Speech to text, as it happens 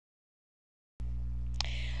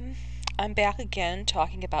I'm back again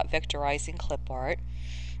talking about vectorizing clip art,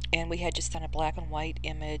 and we had just done a black and white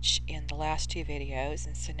image in the last two videos,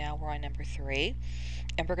 and so now we're on number 3,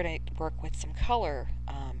 and we're going to work with some color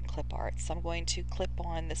clip art. So I'm going to clip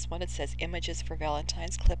on this one. It says Images for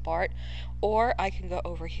Valentine's Clip Art, or I can go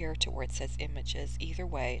over here to where it says Images. Either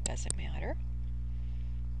way, it doesn't matter.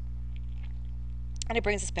 And it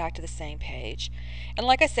brings us back to the same page. And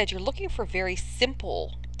like I said, you're looking for very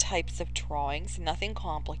simple types of drawings, nothing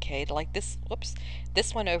complicated. Like this, whoops,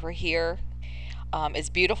 this one over here, as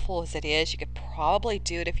beautiful as it is, you could probably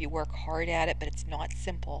do it if you work hard at it, but it's not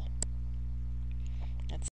simple.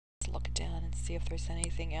 Let's look down and see if there's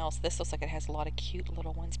anything else. This looks like it has a lot of cute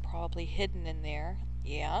little ones probably hidden in there.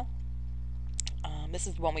 Yeah. This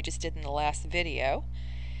is the one we just did in the last video.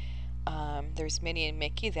 There's Minnie and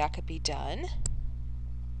Mickey. That could be done.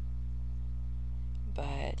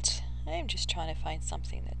 But I'm just trying to find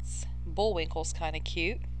something that's... Bullwinkle's kind of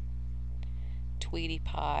cute. Tweety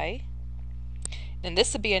Pie. And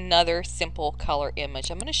this would be another simple color image.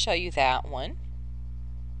 I'm going to show you that one.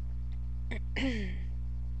 Waiting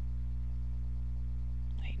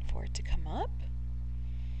for it to come up.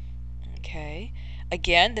 Okay.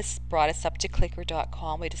 Again, this brought us up to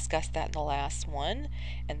clicker.com. We discussed that in the last one.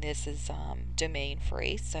 And this is domain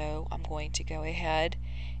free. So I'm going to go ahead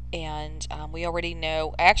and we already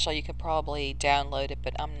know, actually you can probably download it,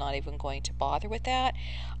 but I'm not even going to bother with that.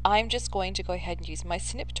 I'm just going to go ahead and use my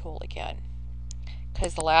snip tool again,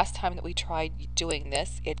 because the last time that we tried doing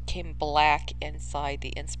this, it came black inside the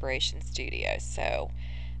Inspiration Studio. So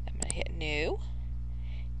I'm going to hit new,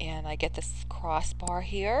 and I get this crossbar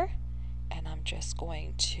here, and I'm just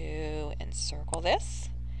going to encircle this.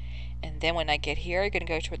 And then when I get here, you're going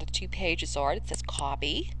to go to where the 2 pages are. It says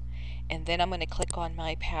copy. And then I'm going to click on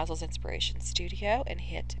my Pazzles Inspiration Studio and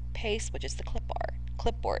hit paste, which is the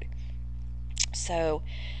clipboard. So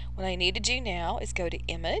what I need to do now is go to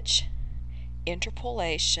Image,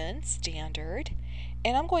 Interpolation, Standard,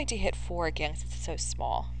 and I'm going to hit 4 again because it's so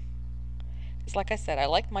small. Because like I said, I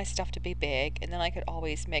like my stuff to be big, and then I could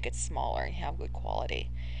always make it smaller and have good quality.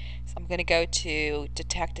 So I'm going to go to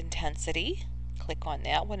Detect Intensity. Click on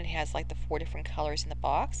that one. It has like the 4 different colors in the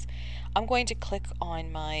box. I'm going to click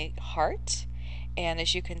on my heart, and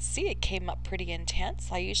as you can see, it came up pretty intense.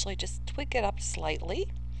 I usually just tweak it up slightly.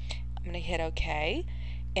 I'm going to hit OK,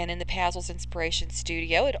 and in the Pazzles Inspiration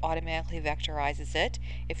Studio, it automatically vectorizes it.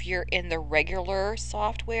 If you're in the regular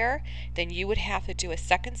software, then you would have to do a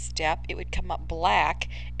second step. It would come up black,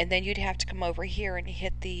 and then you'd have to come over here and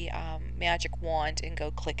hit the magic wand and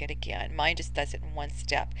go click it again. Mine just does it in one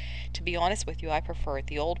step. To be honest with you, I prefer it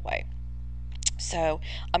the old way. So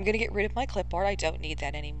I'm going to get rid of my clipboard. I don't need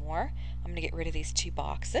that anymore. I'm going to get rid of these 2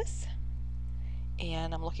 boxes.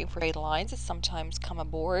 And I'm looking for straight lines that sometimes come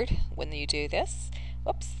aboard when you do this.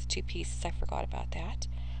 Oops, 2 pieces, I forgot about that.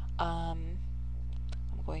 I'm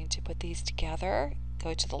going to put these together,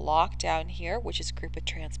 go to the lock down here, which is Group with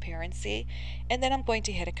Transparency, and then I'm going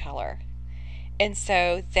to hit a color. And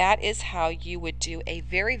so that is how you would do a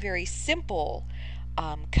very, very simple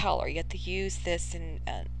color. You have to use this in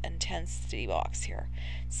intensity box here.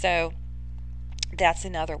 So that's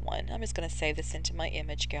another one. I'm just going to save this into my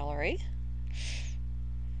image gallery.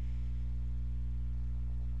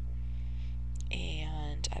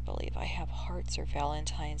 And I believe I have hearts or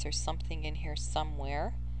valentines or something in here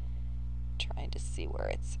somewhere. Trying to see where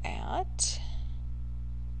it's at.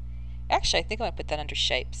 Actually, I think I'm going to put that under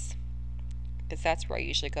shapes, because that's where I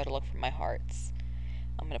usually go to look for my hearts.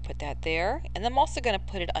 I'm going to put that there, and I'm also going to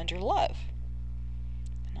put it under love.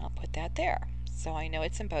 And I'll put that there. So I know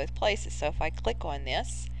it's in both places. So if I click on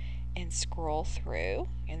this and scroll through,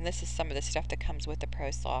 and this is some of the stuff that comes with the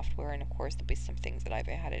Pro software, and of course there'll be some things that I've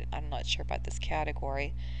added. I'm not sure about this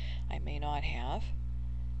category. I may not have.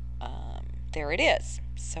 There it is.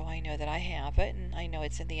 So I know that I have it, and I know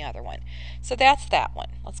it's in the other one. So that's that one.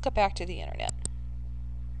 Let's go back to the internet,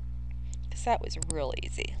 because that was real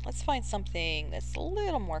easy. Let's find something that's a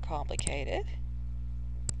little more complicated.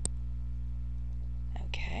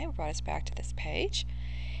 Okay, brought us back to this page.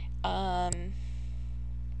 How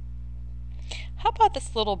about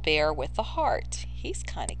this little bear with the heart? He's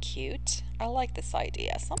kind of cute. I like this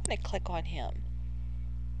idea, so I'm going to click on him.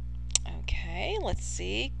 Okay, let's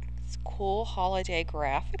see. It's cool holiday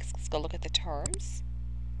graphics. Let's go look at the terms.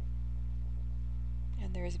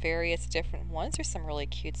 And there's various different ones. There's some really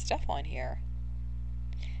cute stuff on here.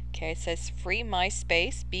 Okay, it says free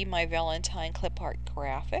MySpace, be my Valentine clip art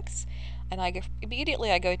graphics. And immediately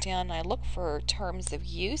I go down and I look for terms of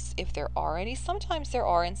use, if there are any. Sometimes there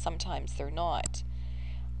are and sometimes they're not.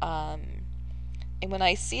 And when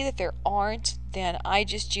I see that there aren't, then I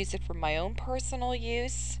just use it for my own personal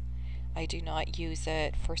use. I do not use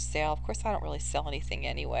it for sale. Of course, I don't really sell anything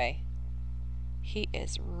anyway. He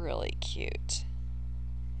is really cute.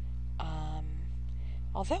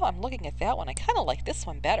 Although I'm looking at that one, I kind of like this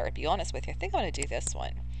one better, to be honest with you. I think I'm going to do this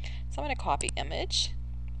one. So I'm going to copy image.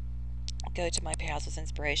 I'll go to my Pazzles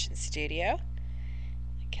Inspiration Studio.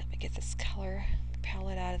 Let me get this color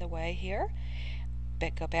palette out of the way here.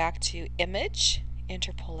 But go back to image,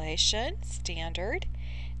 interpolation, standard.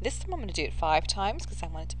 This time I'm going to do it 5 times because I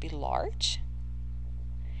want it to be large.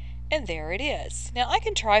 And there it is. Now I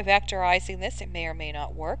can try vectorizing this. It may or may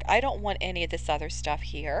not work. I don't want any of this other stuff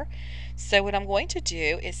here. So what I'm going to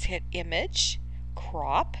do is hit image,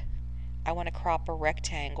 crop. I want to crop a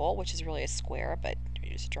rectangle, which is really a square, but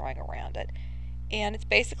you're just drawing around it. And it's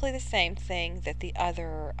basically the same thing that the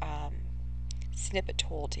other snippet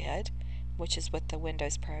tool did, which is with the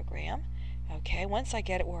Windows program. Okay, once I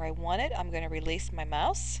get it where I want it, I'm going to release my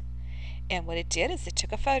mouse. And what it did is it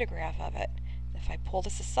took a photograph of it. If I pull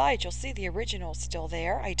this aside, you'll see the original is still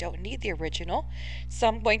there. I don't need the original, so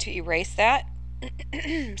I'm going to erase that.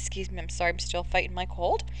 Excuse me, I'm sorry, I'm still fighting my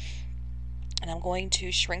cold. And I'm going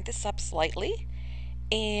to shrink this up slightly.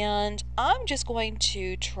 And I'm just going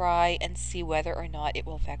to try and see whether or not it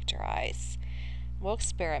will vectorize. We'll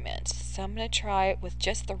experiment. So I'm going to try it with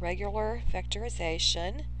just the regular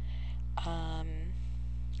vectorization. I'll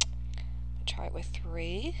try it with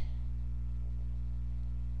 3.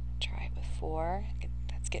 Try it with 4.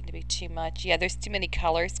 That's getting to be too much. Yeah, there's too many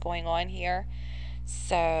colors going on here.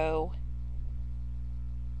 So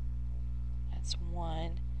that's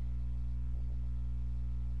 1.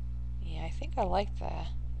 Yeah, I think I like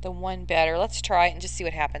the 1 better. Let's try it and just see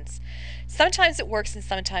what happens. Sometimes it works and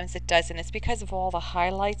sometimes it doesn't. It's because of all the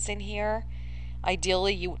highlights in here.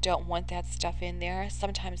 Ideally, you don't want that stuff in there.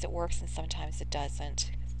 Sometimes it works and sometimes it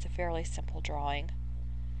doesn't. It's a fairly simple drawing.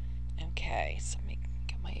 Okay, so let me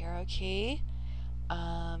get my arrow key.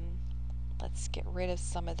 Let's get rid of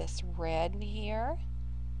some of this red in here.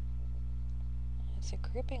 Is it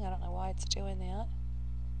grouping? I don't know why it's doing that.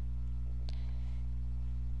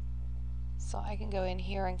 So I can go in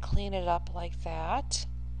here and clean it up like that.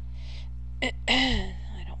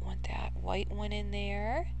 I don't want that white one in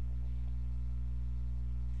there.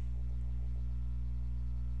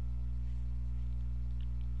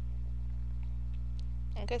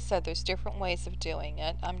 Like I said, there's different ways of doing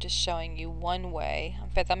it. I'm just showing you one way. In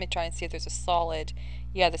fact, let me try and see if there's a solid.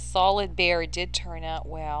 Yeah, the solid bear did turn out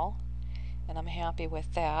well, and I'm happy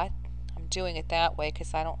with that. I'm doing it that way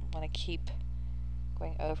because I don't want to keep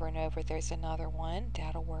going over and over. There's another one.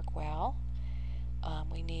 That'll work well.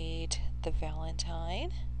 We need the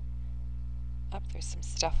Valentine. Up, there's some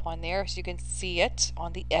stuff on there, so you can see it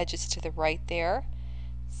on the edges to the right there.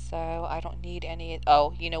 So I don't need any.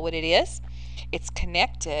 Oh, you know what it is? It's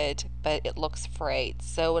connected, but it looks frayed.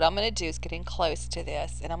 So what I'm going to do is get in close to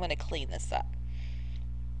this, and I'm going to clean this up.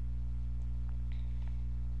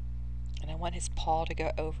 And I want his paw to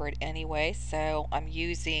go over it anyway, so I'm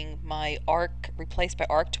using my arc, replace by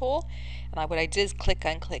arc tool. And what I did is click,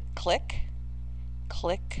 unclick, click,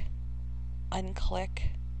 click,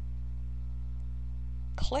 unclick,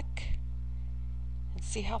 click. And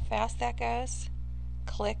see how fast that goes?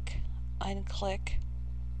 Click, unclick,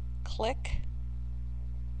 click,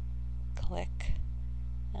 click.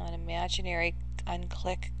 Now an imaginary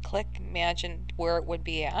unclick, click, imagine where it would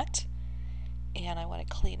be at. And I want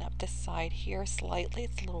to clean up this side here slightly.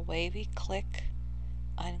 It's a little wavy. Click,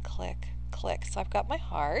 unclick, click. So I've got my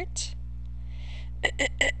heart.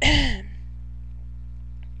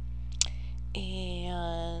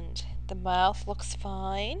 And the mouth looks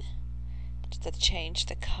fine. Just to change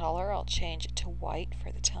the color, I'll change it to white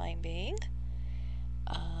for the time being.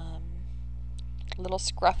 Little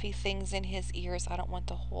scruffy things in his ears. I don't want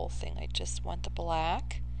the whole thing. I just want the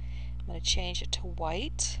black. I'm going to change it to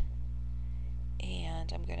white.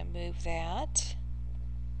 And I'm going to move that.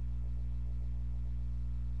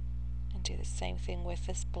 And do the same thing with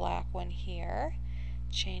this black one here.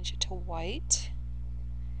 Change it to white.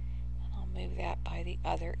 And I'll move that by the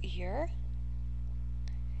other ear.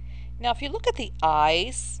 Now if you look at the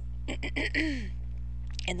eyes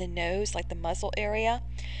and the nose, like the muzzle area,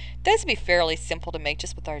 those would be fairly simple to make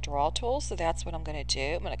just with our draw tool, so that's what I'm going to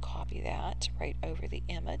do. I'm going to copy that right over the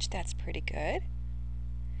image. That's pretty good.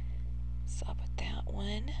 So I'll put that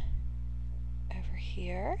one over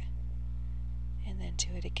here, and then do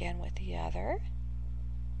it again with the other.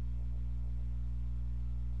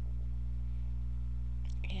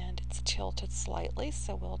 And it's tilted slightly,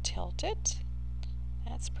 so we'll tilt it.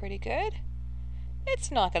 That's pretty good.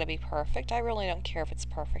 It's not going to be perfect. I really don't care if it's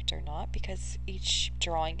perfect or not because each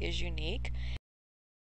drawing is unique.